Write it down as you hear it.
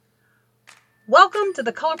Welcome to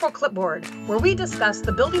the Colorful Clipboard, where we discuss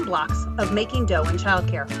the building blocks of making dough in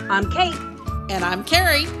childcare. I'm Kate. And I'm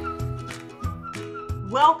Carrie.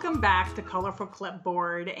 Welcome back to Colorful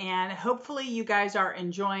Clipboard, and hopefully you guys are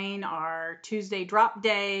enjoying our Tuesday drop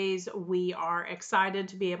days. We are excited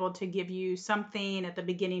to be able to give you something at the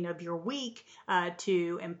beginning of your week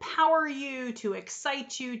to empower you, to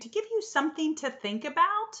excite you, to give you something to think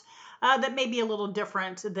about that may be a little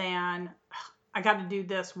different than I got to do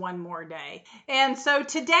this one more day. And so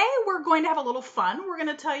today we're going to have a little fun. We're going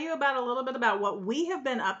to tell you about a little bit about what we have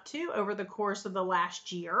been up to over the course of the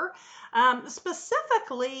last year,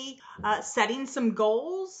 specifically setting some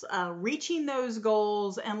goals, reaching those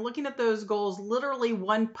goals, and looking at those goals literally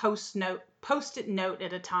one post-it note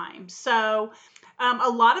at a time. So a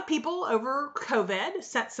lot of people over COVID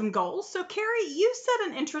set some goals. So Carrie, you set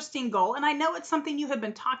an interesting goal, and I know it's something you have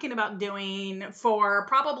been talking about doing for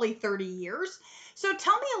probably 30 years. So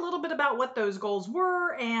tell me a little bit about what those goals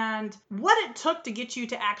were and what it took to get you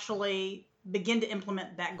to actually begin to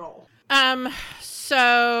implement that goal.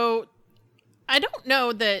 So I don't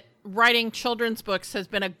know that writing children's books has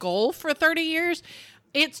been a goal for 30 years.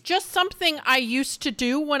 It's just something I used to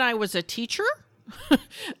do when I was a teacher.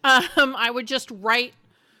 I would just write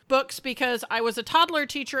books because I was a toddler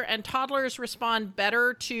teacher, and toddlers respond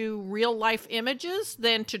better to real life images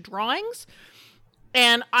than to drawings.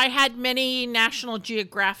 And I had many National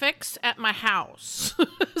Geographics at my house.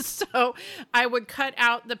 So I would cut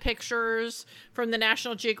out the pictures from the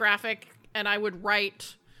National Geographic and I would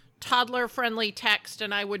write toddler friendly text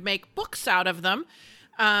and I would make books out of them.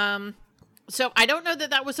 So I don't know that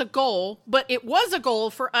that was a goal, but it was a goal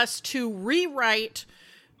for us to rewrite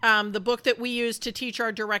the book that we used to teach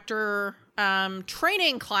our director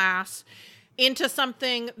training class into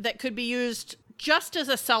something that could be used just as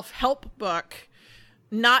a self-help book,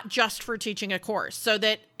 not just for teaching a course. So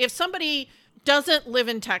that if somebody doesn't live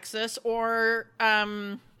in Texas or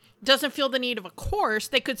doesn't feel the need of a course,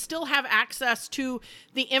 they could still have access to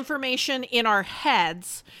the information in our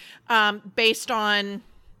heads based on,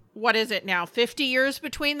 what is it now, 50 years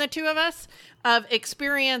between the two of us of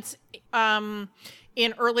experience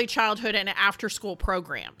in early childhood and after school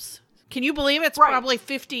programs. Can you believe it's probably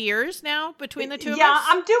 50 years now between the two of us? Yeah,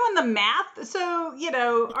 I'm doing the math. So,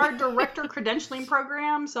 our director credentialing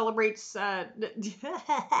program celebrates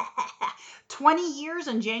 20 years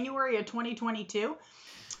in January of 2022.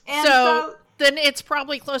 And so then it's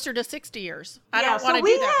probably closer to 60 years. I don't want to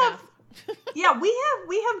do that math. Yeah, we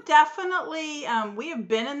have definitely, we have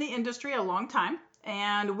been in the industry a long time,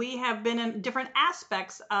 and we have been in different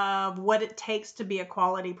aspects of what it takes to be a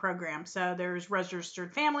quality program. So there's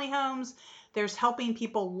registered family homes, there's helping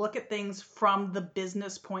people look at things from the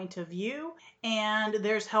business point of view, and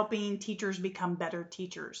there's helping teachers become better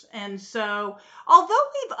teachers. And so although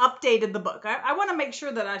we've updated the book, I want to make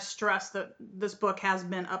sure that I stress that this book has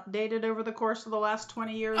been updated over the course of the last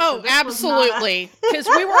 20 years. Oh, absolutely. Because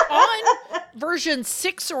we were on version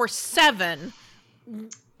 6 or 7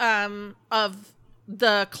 of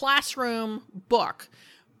the classroom book.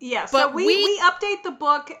 Yeah, so we update the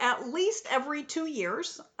book at least every 2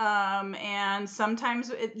 years, and sometimes,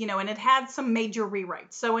 and it had some major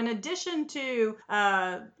rewrites. So in addition to,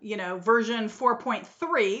 version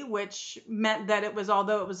 4.3, which meant that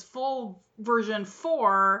although it was full version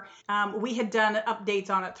 4, we had done updates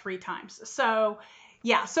on it 3 times. So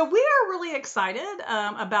yeah, so we are really excited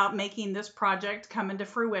about making this project come into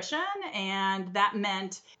fruition, and that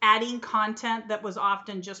meant adding content that was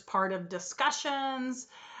often just part of discussions.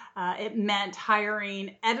 It meant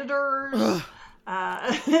hiring editors,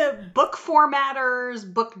 book formatters,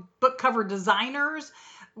 book cover designers.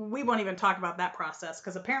 We won't even talk about that process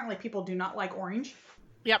because apparently people do not like orange.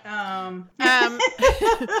 Yep.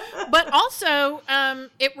 But also,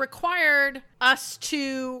 it required us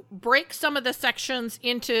to break some of the sections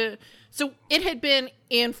into, so it had been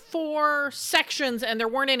in 4 sections and there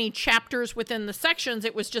weren't any chapters within the sections.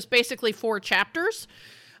 It was just basically 4 chapters.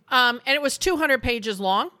 And it was 200 pages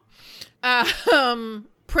long,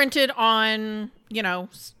 printed on,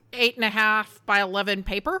 8.5 by 11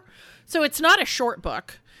 paper. So it's not a short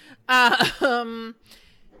book.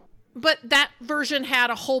 But that version had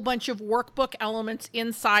a whole bunch of workbook elements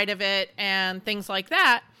inside of it and things like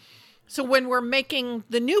that. So when we're making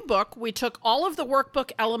the new book, we took all of the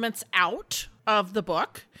workbook elements out of the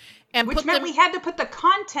book. Which meant we had to put the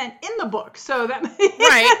content in the book. So that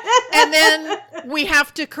right. And then we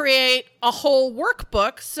have to create a whole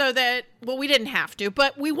workbook so that, well, we didn't have to,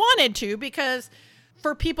 but we wanted to, because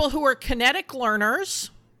for people who are kinetic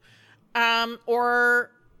learners,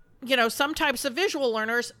 or some types of visual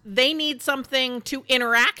learners, they need something to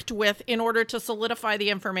interact with in order to solidify the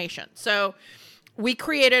information. So we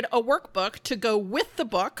created a workbook to go with the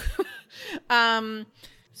book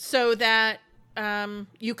so that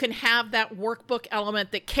you can have that workbook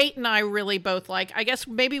element that Kate and I really both like. I guess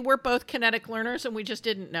maybe we're both kinetic learners and we just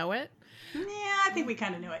didn't know it. Yeah, I think we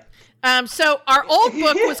kind of knew it. So our old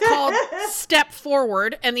book was called Step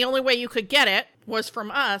Forward, and the only way you could get it was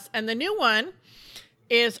from us. And the new one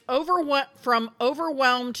is From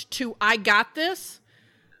Overwhelmed to I Got This,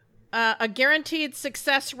 a guaranteed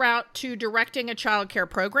success route to directing a childcare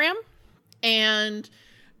program. And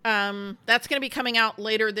that's going to be coming out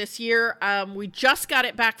later this year. We just got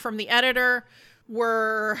it back from the editor.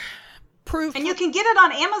 We're proof. And you can get it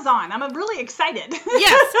on Amazon. I'm really excited.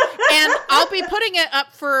 Yes. And I'll be putting it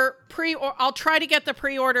up for I'll try to get the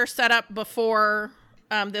pre-order set up before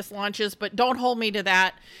this launches, but don't hold me to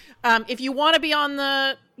that. If you want to be on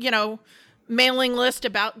the, mailing list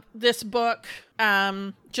about this book,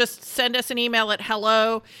 just send us an email at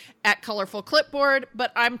hello@Colorful Clipboard.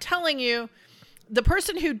 But I'm telling you, the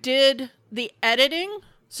person who did the editing,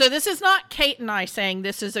 so this is not Kate and I saying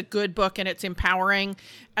this is a good book and it's empowering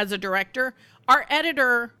as a director. Our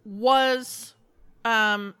editor was,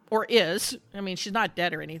 or is, she's not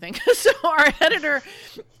dead or anything. So our editor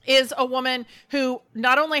is a woman who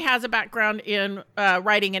not only has a background in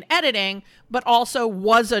writing and editing, but also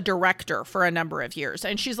was a director for a number of years.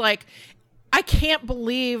 And she's like, I can't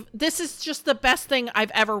believe this is just the best thing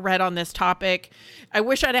I've ever read on this topic. I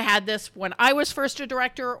wish I'd have had this when I was first a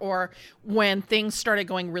director or when things started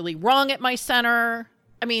going really wrong at my center.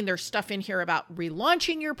 There's stuff in here about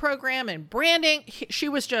relaunching your program and branding. She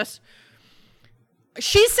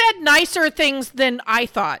said nicer things than I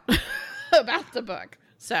thought about the book.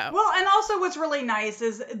 So. Well, and also what's really nice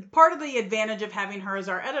is part of the advantage of having her as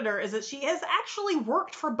our editor is that she has actually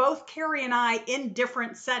worked for both Carrie and I in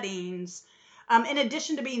different settings. In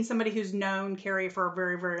addition to being somebody who's known Carrie for a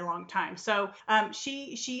very, very long time. So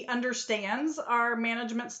she understands our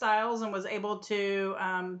management styles and was able to,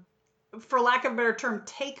 for lack of a better term,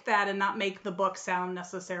 take that and not make the book sound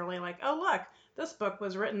necessarily like, oh, look, this book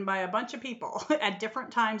was written by a bunch of people at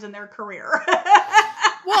different times in their career.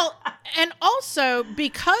 Well, and also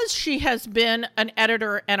because she has been an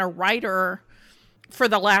editor and a writer for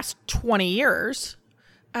the last 20 years,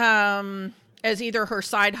 as either her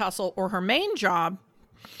side hustle or her main job,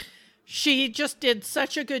 she just did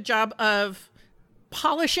such a good job of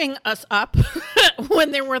polishing us up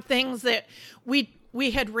when there were things that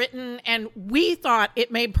we had written and we thought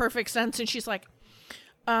it made perfect sense. And she's like,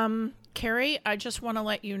 Carrie, I just want to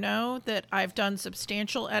let you know that I've done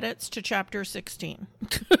substantial edits to chapter 16.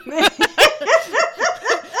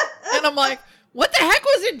 And I'm like, what the heck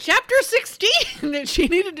was in chapter 16 that she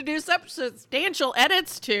needed to do some substantial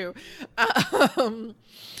edits to?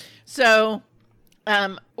 So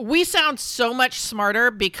we sound so much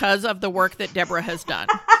smarter because of the work that Deborah has done.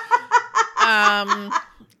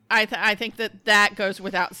 I think that goes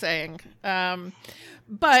without saying.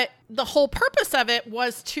 But the whole purpose of it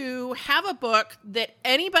was to have a book that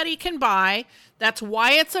anybody can buy. That's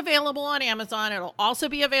why it's available on Amazon. It'll also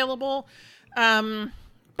be available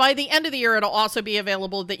by the end of the year. It'll also be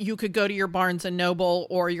available that you could go to your Barnes & Noble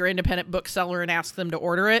or your independent bookseller and ask them to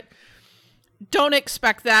order it. Don't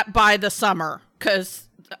expect that by the summer because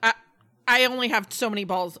I only have so many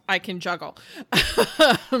balls I can juggle. Well,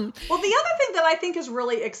 the other thing that I think is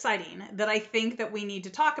really exciting that I think that we need to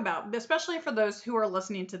talk about, especially for those who are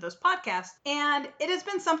listening to this podcast, and it has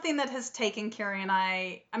been something that has taken Carrie and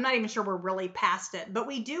I'm not even sure we're really past it, but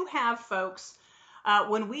we do have folks,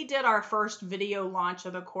 when we did our first video launch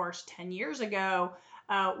of the course 10 years ago,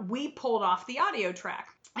 we pulled off the audio track.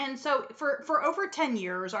 And so for over 10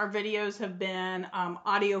 years, our videos have been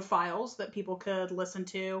audio files that people could listen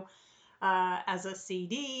to as a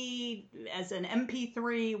CD, as an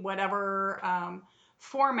MP3, whatever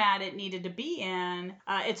format it needed to be in.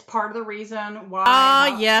 It's part of the reason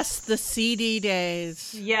why. Yes, the CD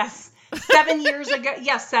days. Yes. 7 years ago.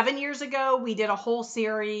 Yes, 7 years ago, we did a whole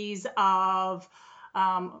series of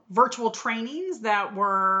virtual trainings that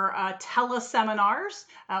were teleseminars.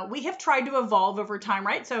 We have tried to evolve over time,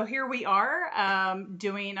 right? So here we are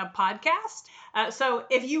doing a podcast. So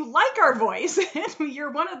if you like our voice, and you're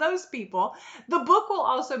one of those people, the book will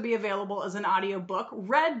also be available as an audio book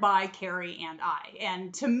read by Carrie and I.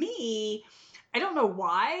 And to me, I don't know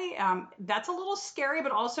why. That's a little scary,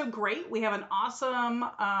 but also great. We have an awesome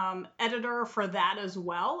editor for that as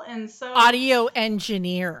well. And so audio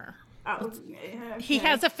engineer. Oh, okay. He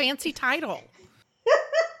has a fancy title.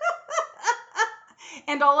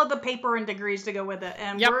 and all of the paper and degrees to go with it.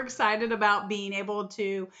 And Yep. we're excited about being able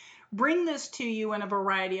to bring this to you in a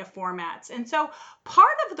variety of formats. And so part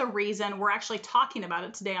of the reason we're actually talking about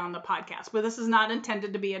it today on the podcast, but this is not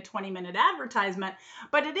intended to be a 20-minute advertisement,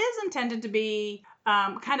 but it is intended to be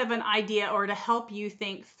kind of an idea or to help you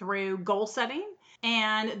think through goal setting.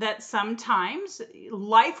 And that sometimes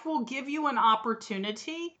life will give you an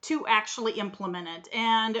opportunity to actually implement it.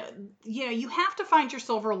 And, you have to find your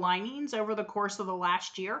silver linings over the course of the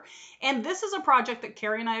last year. And this is a project that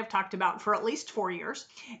Carrie and I have talked about for at least 4 years.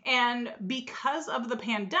 And because of the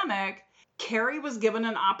pandemic, Carrie was given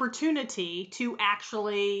an opportunity to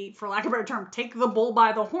actually, for lack of a better term, take the bull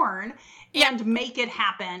by the horn and make it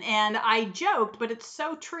happen. And I joked, but it's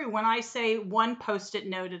so true when I say one Post-it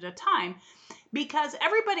note at a time, because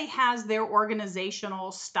everybody has their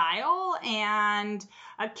organizational style, and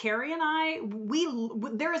Carrie and I,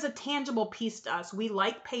 there is a tangible piece to us. We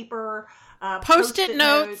like paper, Post-it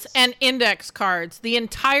notes and index cards. The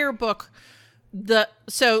entire book. The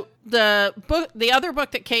other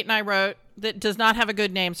book that Kate and I wrote that does not have a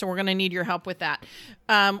good name, so we're going to need your help with that,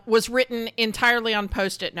 was written entirely on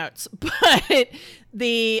Post-it notes. But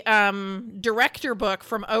the director book,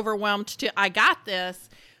 From Overwhelmed to I Got This,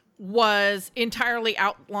 was entirely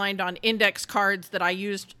outlined on index cards that I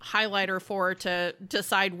used highlighter for to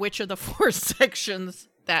decide which of the 4 sections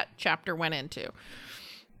that chapter went into.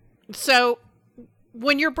 So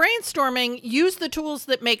when you're brainstorming, use the tools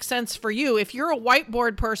that make sense for you. If you're a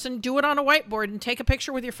whiteboard person, do it on a whiteboard and take a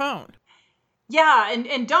picture with your phone. Yeah,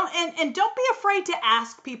 and don't be afraid to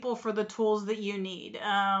ask people for the tools that you need.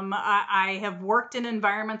 I have worked in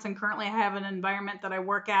environments, and currently I have an environment that I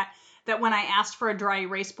work at, that when I asked for a dry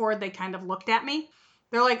erase board, they kind of looked at me.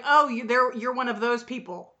 They're like, "Oh, you're one of those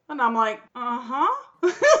people," and I'm like,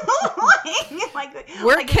 like,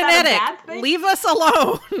 we're kinetic. Leave us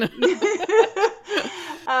alone.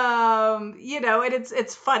 And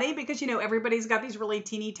it's funny because everybody's got these really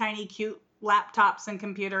teeny tiny cute laptops and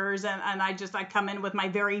computers, and I come in with my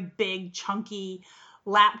very big chunky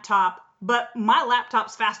laptop. But my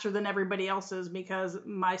laptop's faster than everybody else's because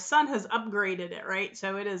my son has upgraded it, right?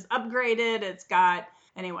 So it is upgraded.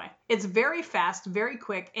 It's very fast, very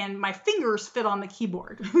quick, and my fingers fit on the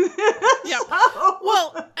keyboard. Yeah.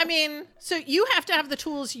 Well, so you have to have the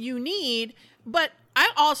tools you need, but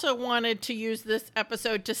I also wanted to use this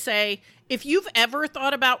episode to say, if you've ever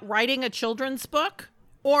thought about writing a children's book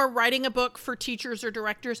or writing a book for teachers or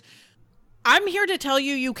directors, I'm here to tell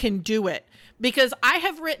you can do it, because I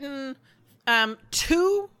have written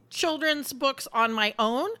 2 children's books on my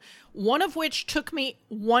own, one of which took me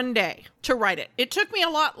 1 day to write it. It took me a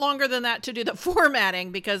lot longer than that to do the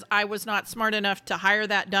formatting because I was not smart enough to hire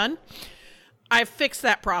that done. I fixed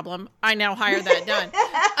that problem. I now hire that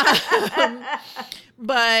done.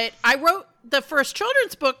 But I wrote the first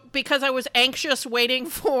children's book because I was anxious waiting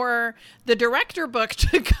for the director book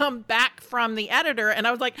to come back from the editor. And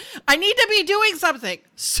I was like, I need to be doing something.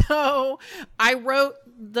 So I wrote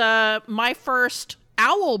my first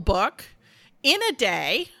owl book in a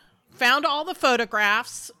day, found all the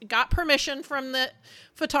photographs, got permission from the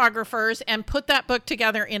photographers, and put that book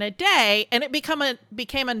together in a day. And it became a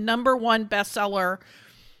 #1 bestseller,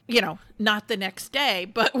 not the next day,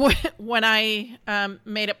 but when I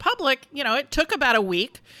made it public, it took about a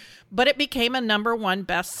week, but it became a #1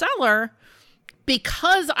 bestseller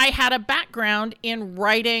because I had a background in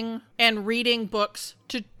writing and reading books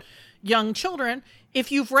to young children.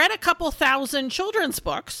 If you've read a couple thousand children's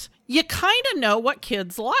books, you kind of know what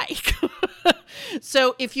kids like.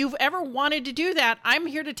 So if you've ever wanted to do that, I'm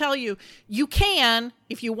here to tell you, you can.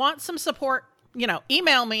 If you want some support,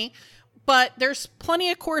 email me. But there's plenty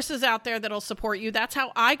of courses out there that'll support you. That's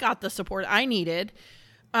how I got the support I needed.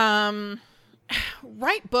 Write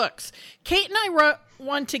books. Kate and I wrote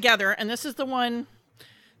one together, and this is the one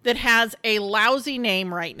that has a lousy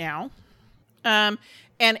name right now.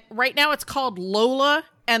 And right now it's called Lola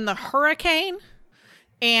and the Hurricane,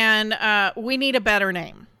 and we need a better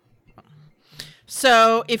name.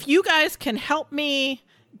 So if you guys can help me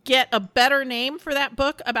get a better name for that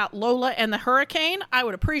book about Lola and the Hurricane, I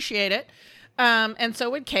would appreciate it. And so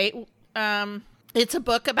would Kate. It's a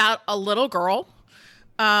book about a little girl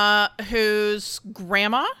whose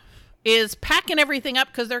grandma is packing everything up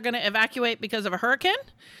because they're going to evacuate because of a hurricane.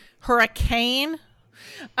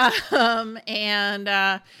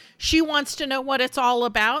 And she wants to know what it's all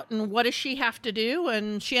about and what does she have to do.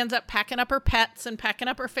 And she ends up packing up her pets and packing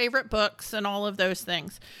up her favorite books and all of those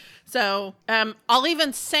things. So I'll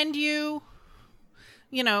even send you,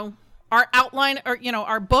 our outline or,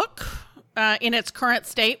 our book in its current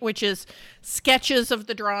state, which is sketches of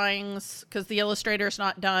the drawings because the illustrator's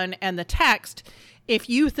not done and the text. if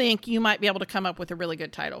you think you might be able to come up with a really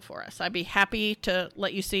good title for us. I'd be happy to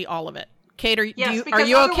let you see all of it. Kate, are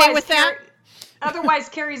you okay with that? Otherwise,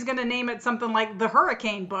 Carrie's going to name it something like the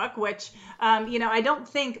Hurricane book, which, I don't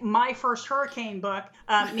think my first Hurricane book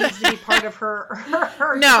needs to be part of her No,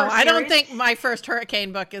 her I don't series. think my first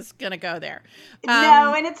Hurricane book is going to go there.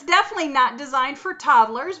 No, and it's definitely not designed for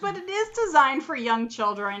toddlers, but it is designed for young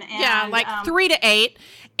children. And, yeah, like 3 to 8.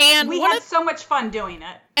 And we had so much fun doing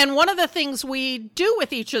it. And one of the things we do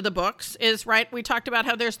with each of the books is, we talked about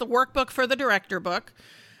how there's the workbook for the director book.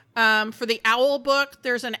 For the OWL book,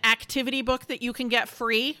 there's an activity book that you can get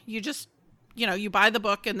free. You just, you buy the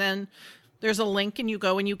book and then there's a link and you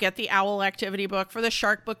go and you get the OWL activity book. For the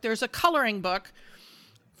shark book, there's a coloring book.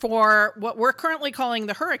 For what we're currently calling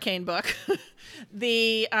the Hurricane book,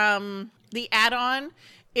 the add-on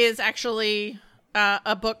is actually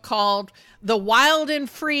a book called The Wild and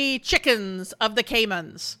Free Chickens of the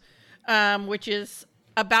Caymans, which is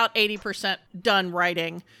about 80% done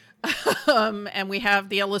writing. And we have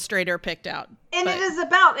the illustrator picked out. And it is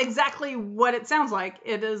about exactly what it sounds like.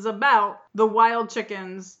 It is about the wild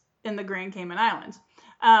chickens in the Grand Cayman Islands.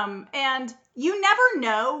 And you never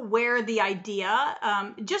know where the idea,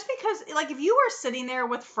 just because, like, if you are sitting there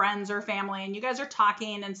with friends or family and you guys are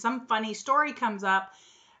talking and some funny story comes up,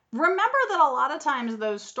 remember that a lot of times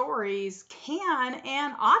those stories can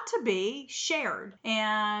and ought to be shared.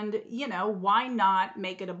 And, why not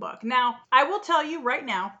make it a book? Now, I will tell you right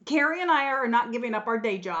now, Carrie and I are not giving up our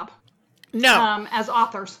day job. No. As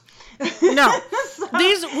authors. No.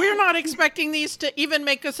 We're not expecting these to even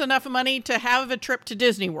make us enough money to have a trip to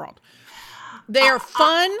Disney World. They are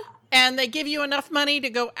fun and they give you enough money to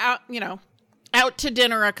go out, out to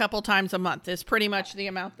dinner a couple times a month is pretty much the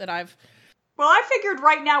amount that I've. Well, I figured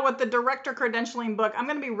right now with the director credentialing book, I'm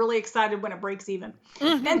going to be really excited when it breaks even.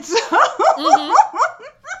 Mm-hmm. And so. Mm-hmm.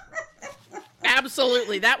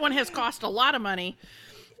 Absolutely. That one has cost a lot of money.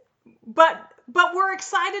 But we're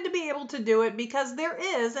excited to be able to do it because there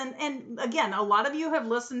is, and again, a lot of you have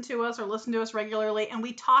listened to us or listen to us regularly, and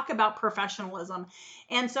we talk about professionalism.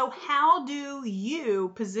 And so how do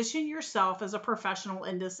you position yourself as a professional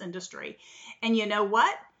in this industry? And you know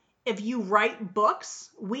what? If you write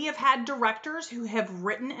books, we have had directors who have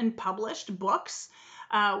written and published books.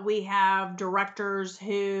 We have directors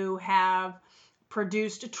who have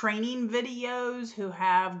produced training videos, who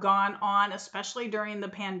have gone on, especially during the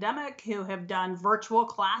pandemic, who have done virtual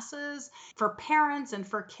classes for parents and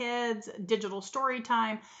for kids, digital story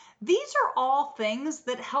time. These are all things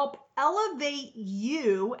that help elevate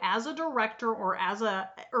you as a director or as a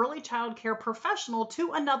early child care professional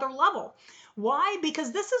to another level. Why?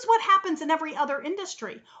 Because this is what happens in every other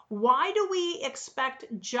industry. Why do we expect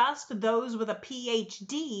just those with a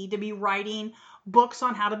PhD to be writing books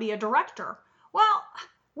on how to be a director? Well,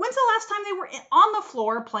 when's the last time they were on the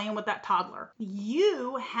floor playing with that toddler?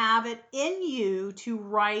 You have it in you to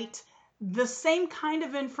write the same kind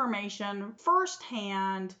of information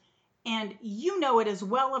firsthand, and you know it as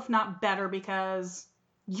well, if not better, because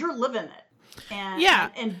you're living it.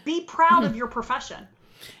 And be proud of your profession.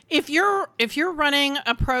 If you're running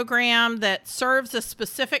a program that serves a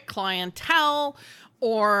specific clientele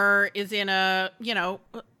or is in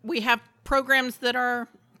we have programs that are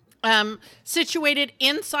situated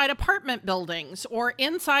inside apartment buildings or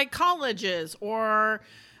inside colleges or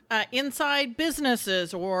inside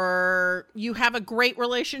businesses, or you have a great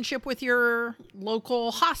relationship with your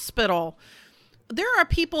local hospital. There are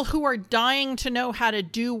people who are dying to know how to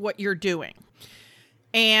do what you're doing.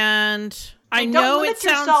 And I know it sounds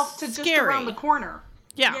scary. Don't limit yourself to just around the corner.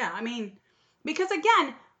 Yeah. Yeah, I mean, because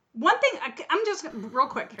again, one thing, I'm just real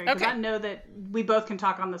quick, Carrie, because I know that we both can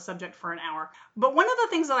talk on this subject for an hour. But one of the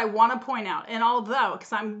things that I want to point out, and although,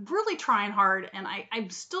 because I'm really trying hard, and I'm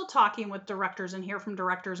still talking with directors and hear from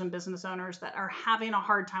directors and business owners that are having a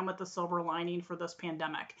hard time with the silver lining for this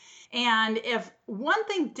pandemic. And if one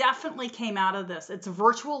thing definitely came out of this, it's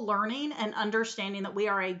virtual learning and understanding that we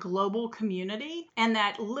are a global community and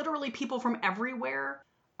that literally people from everywhere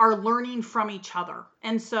are learning from each other.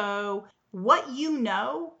 And so what you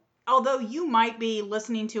know, although you might be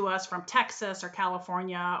listening to us from Texas or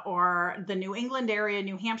California or the New England area,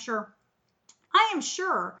 New Hampshire, I am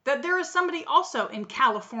sure that there is somebody also in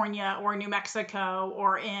California or New Mexico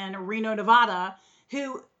or in Reno, Nevada,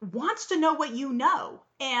 who wants to know what you know.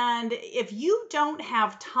 And if you don't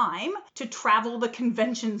have time to travel the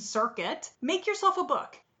convention circuit, make yourself a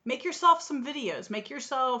book, make yourself some videos, make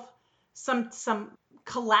yourself some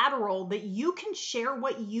collateral that you can share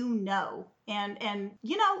what you know and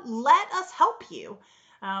let us help you.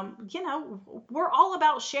 we're all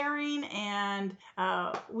about sharing, and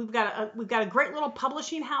we've got a great little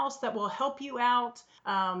publishing house that will help you out,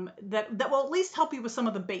 that will at least help you with some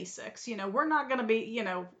of the basics. We're not going to be,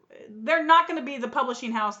 they're not going to be the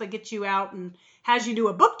publishing house that gets you out and has you do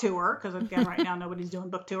a book tour, because again, right now nobody's doing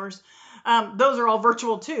book tours. Those are all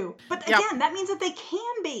virtual too. But again, that means that they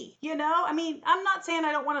can be, I'm not saying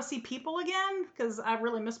I don't want to see people again, because I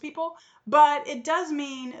really miss people, but it does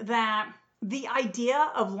mean that the idea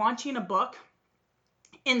of launching a book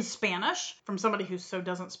in Spanish from somebody who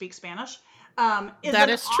doesn't speak Spanish is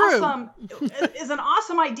an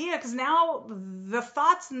awesome idea, because now the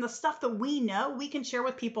thoughts and the stuff that we know, we can share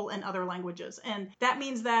with people in other languages. And that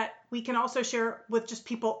means that we can also share with just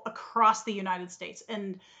people across the United States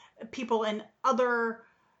and people in a lot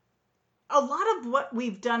of what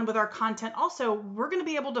we've done with our content. Also, we're going to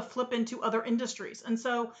be able to flip into other industries. And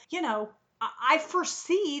so, I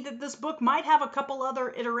foresee that this book might have a couple other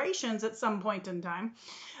iterations at some point in time.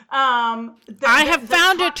 I have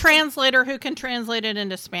found a translator who can translate it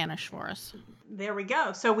into Spanish for us. There we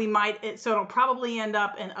go. So it'll probably end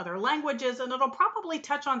up in other languages, and it'll probably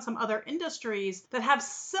touch on some other industries that have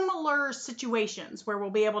similar situations where we'll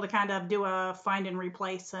be able to kind of do a find and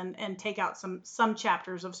replace and take out some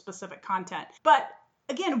chapters of specific content. But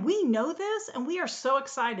again, we know this, and we are so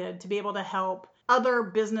excited to be able to help other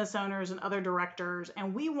business owners and other directors,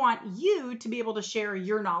 and we want you to be able to share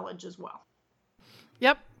your knowledge as well.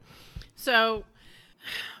 Yep. So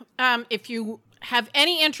if you have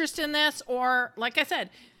any interest in this, or like I said,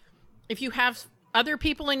 if you have other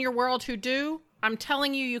people in your world who do, I'm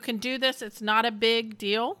telling you, you can do this. It's not a big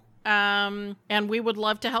deal. And we would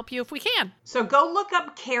love to help you if we can. So go look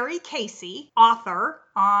up Carrie Casey, author,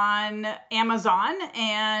 on Amazon,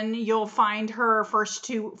 and you'll find her first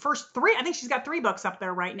three. I think she's got 3 books up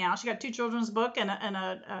there right now. She got 2 children's book and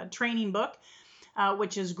a training book,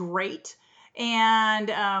 which is great. And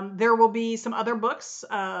there will be some other books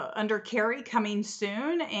under Carrie coming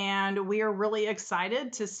soon, and we are really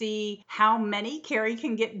excited to see how many Carrie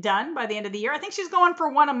can get done by the end of the year. I think she's going for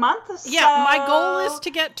 1 a month. Yeah, my goal is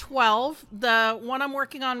to get 12. The one I'm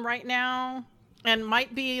working on right now, and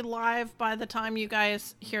might be live by the time you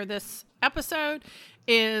guys hear this episode,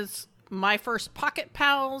 is My First Pocket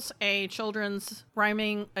Pals, a young children's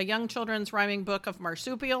rhyming book of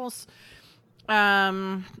marsupials.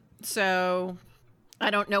 So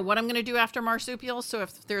I don't know what I'm going to do after marsupials. So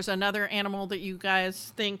if there's another animal that you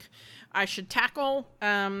guys think I should tackle,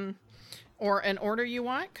 or an order you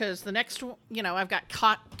want, because the next, I've got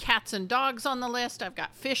cats and dogs on the list. I've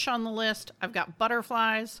got fish on the list. I've got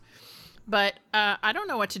butterflies, but I don't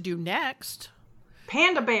know what to do next.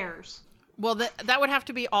 Panda bears. Well, that would have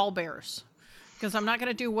to be all bears, because I'm not going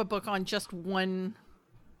to do a book on just one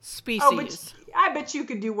species. Oh, but I bet you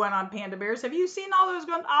could do one on panda bears. Have you seen all those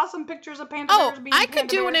awesome pictures of panda bears being I could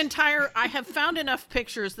do bears? I have found enough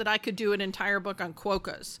pictures that I could do an entire book on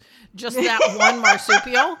quokkas. Just that one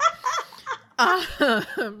marsupial.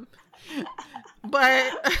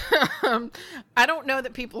 But I don't know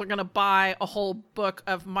that people are going to buy a whole book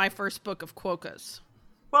of My First Book of Quokkas.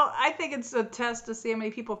 Well, I think it's a test to see how many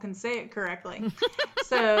people can say it correctly.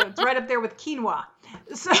 So it's right up there with quinoa.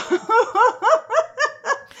 So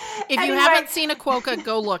if you haven't seen a quokka,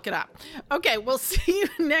 go look it up. Okay, we'll see you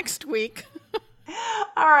next week.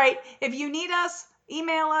 All right. If you need us,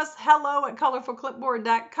 email us,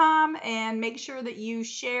 hello@colorfulclipboard.com, and make sure that you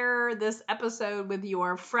share this episode with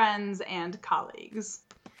your friends and colleagues.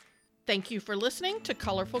 Thank you for listening to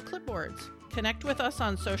Colorful Clipboards. Connect with us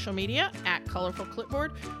on social media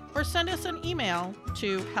 @ColorfulClipboard, or send us an email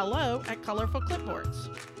to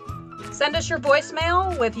hello@colorfulclipboards. Send us your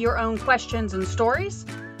voicemail with your own questions and stories.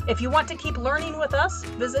 If you want to keep learning with us,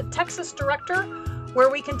 visit Texas Director, where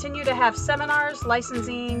we continue to have seminars,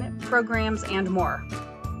 licensing, programs, and more.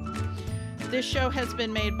 This show has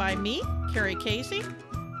been made by me, Carrie Casey,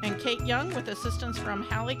 and Kate Young, with assistance from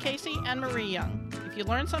Hallie Casey and Marie Young. If you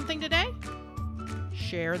learned something today,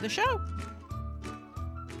 share the show.